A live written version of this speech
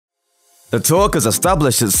The Talk has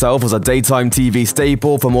established itself as a daytime TV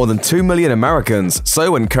staple for more than 2 million Americans,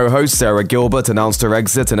 so when co-host Sara Gilbert announced her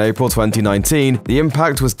exit in April 2019, the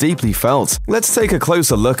impact was deeply felt. Let's take a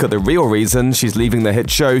closer look at the real reason she's leaving the hit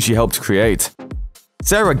show she helped create.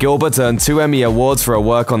 Sara Gilbert earned 2 Emmy Awards for her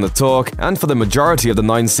work on The Talk, and for the majority of the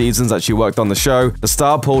 9 seasons that she worked on the show, the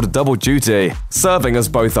star pulled double duty, serving as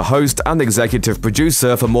both a host and executive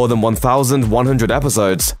producer for more than 1,100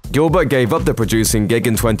 episodes. Gilbert gave up the producing gig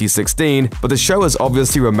in 2016, but the show has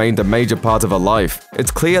obviously remained a major part of her life. It's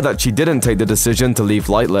clear that she didn't take the decision to leave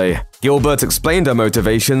lightly. Gilbert explained her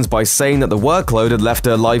motivations by saying that the workload had left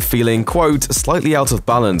her life feeling, quote, slightly out of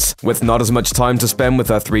balance, with not as much time to spend with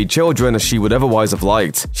her 3 children as she would otherwise have liked.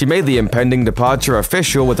 She made the impending departure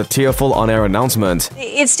official with a tearful on-air announcement.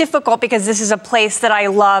 It's difficult because this is a place that I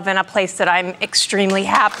love and a place that I'm extremely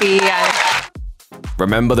happy.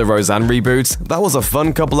 Remember the Roseanne reboot? That was a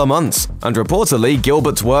fun couple of months. And reportedly,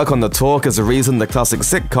 Gilbert's work on The Talk is the reason the classic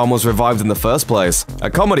sitcom was revived in the first place. A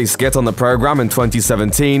comedy skit on the program in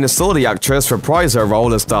 2017 saw the actress reprise her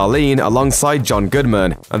role as Darlene alongside John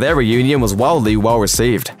Goodman, and their reunion was wildly well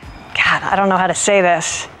received. God, I don't know how to say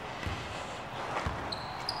this.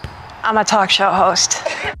 I'm a talk show host.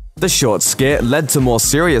 The short skit led to more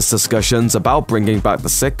serious discussions about bringing back the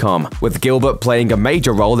sitcom, with Gilbert playing a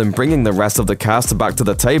major role in bringing the rest of the cast back to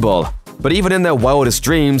the table. But even in their wildest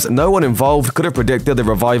dreams, no one involved could have predicted the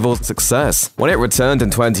revival's success. When it returned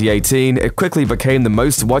in 2018, it quickly became the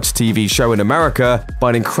most-watched TV show in America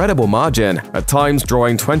by an incredible margin, at times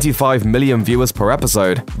drawing 25 million viewers per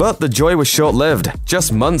episode. But the joy was short-lived.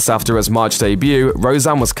 Just months after its March debut,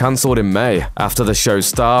 Roseanne was cancelled in May, after the show's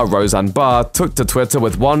star, Roseanne Barr, took to Twitter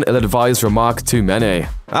with one ill-advised remark too many.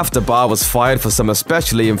 After Barr was fired for some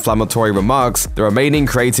especially inflammatory remarks, the remaining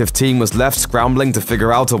creative team was left scrambling to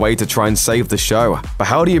figure out a way to try and save the show. But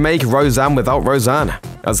how do you make Roseanne without Roseanne?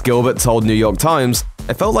 As Gilbert told New York Times,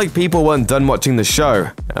 "It felt like people weren't done watching the show,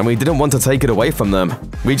 and we didn't want to take it away from them.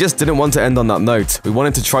 We just didn't want to end on that note. We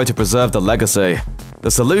wanted to try to preserve the legacy." The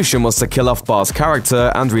solution was to kill off Barr's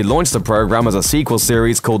character and relaunch the program as a sequel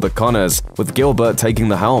series called The Conners, with Gilbert taking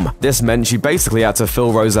the helm. This meant she basically had to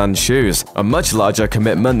fill Roseanne's shoes, a much larger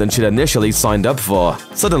commitment than she'd initially signed up for.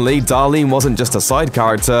 Suddenly, Darlene wasn't just a side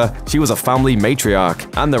character, she was a family matriarch,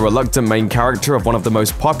 and the reluctant main character of one of the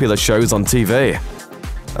most popular shows on TV.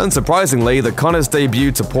 Unsurprisingly, The Conners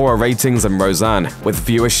debuted to poorer ratings than Roseanne, with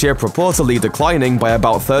viewership reportedly declining by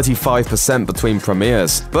about 35% between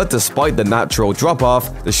premieres. But despite the natural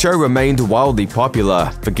drop-off, the show remained wildly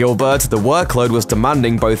popular. For Gilbert, the workload was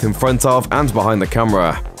demanding both in front of and behind the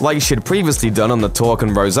camera. Like she'd previously done on The Talk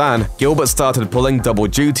and Roseanne, Gilbert started pulling double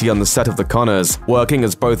duty on the set of The Conners, working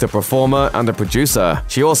as both a performer and a producer.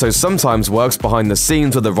 She also sometimes works behind the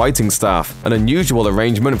scenes with the writing staff, an unusual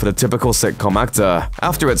arrangement for the typical sitcom actor.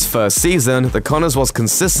 After its first season, The Conners was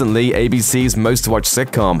consistently ABC's most-watched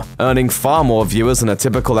sitcom, earning far more viewers than a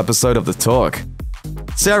typical episode of The Talk.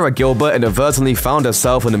 Sara Gilbert inadvertently found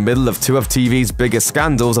herself in the middle of 2 of TV's biggest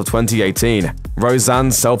scandals of 2018.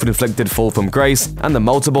 Roseanne's self-inflicted fall from grace and the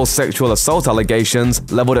multiple sexual assault allegations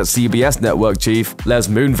leveled at CBS network chief Les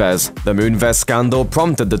Moonves. The Moonves scandal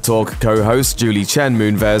prompted The Talk co-host Julie Chen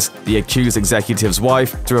Moonves, the accused executive's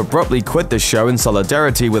wife, to abruptly quit the show in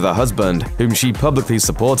solidarity with her husband, whom she publicly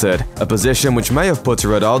supported, a position which may have put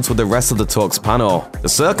her at odds with the rest of The Talk's panel. The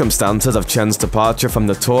circumstances of Chen's departure from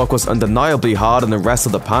The Talk was undeniably hard on the rest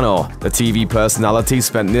of the panel. The TV personality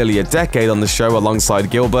spent nearly a decade on the show alongside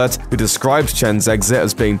Gilbert, who described Chen's exit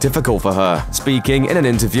as being difficult for her. Speaking in an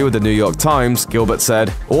interview with the New York Times, Gilbert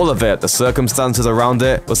said, "All of it, the circumstances around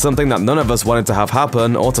it, was something that none of us wanted to have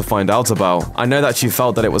happen or to find out about. I know that she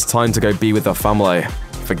felt that it was time to go be with her family."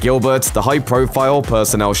 For Gilbert, the high-profile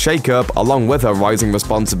personnel shakeup, along with her rising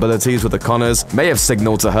responsibilities with the Conners, may have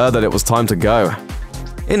signaled to her that it was time to go.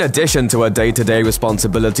 In addition to her day-to-day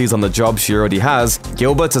responsibilities on the job she already has,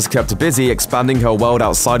 Gilbert has kept busy expanding her world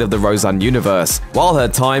outside of the Roseanne universe. While her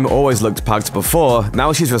time always looked packed before,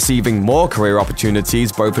 now she's receiving more career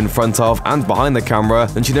opportunities both in front of and behind the camera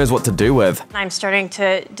than she knows what to do with. I'm starting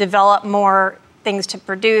to develop more things to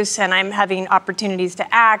produce, and I'm having opportunities to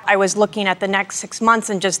act. I was looking at the next 6 months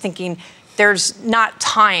and just thinking, there's not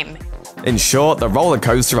time. In short, the roller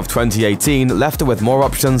coaster of 2018 left her with more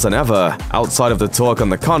options than ever. Outside of The Talk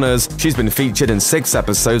and The Conners, she's been featured in 6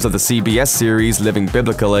 episodes of the CBS series Living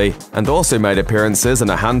Biblically, and also made appearances in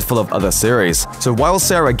a handful of other series. So while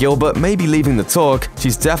Sara Gilbert may be leaving The Talk,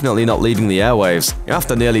 she's definitely not leaving the airwaves.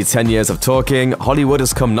 After nearly 10 years of talking, Hollywood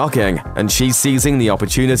has come knocking, and she's seizing the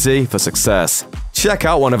opportunity for success. check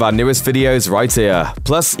out one of our newest videos right here.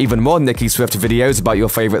 Plus, even more Nicki Swift videos about your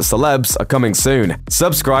favorite celebs are coming soon.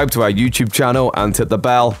 Subscribe to our YouTube channel and hit the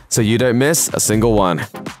bell so you don't miss a single one.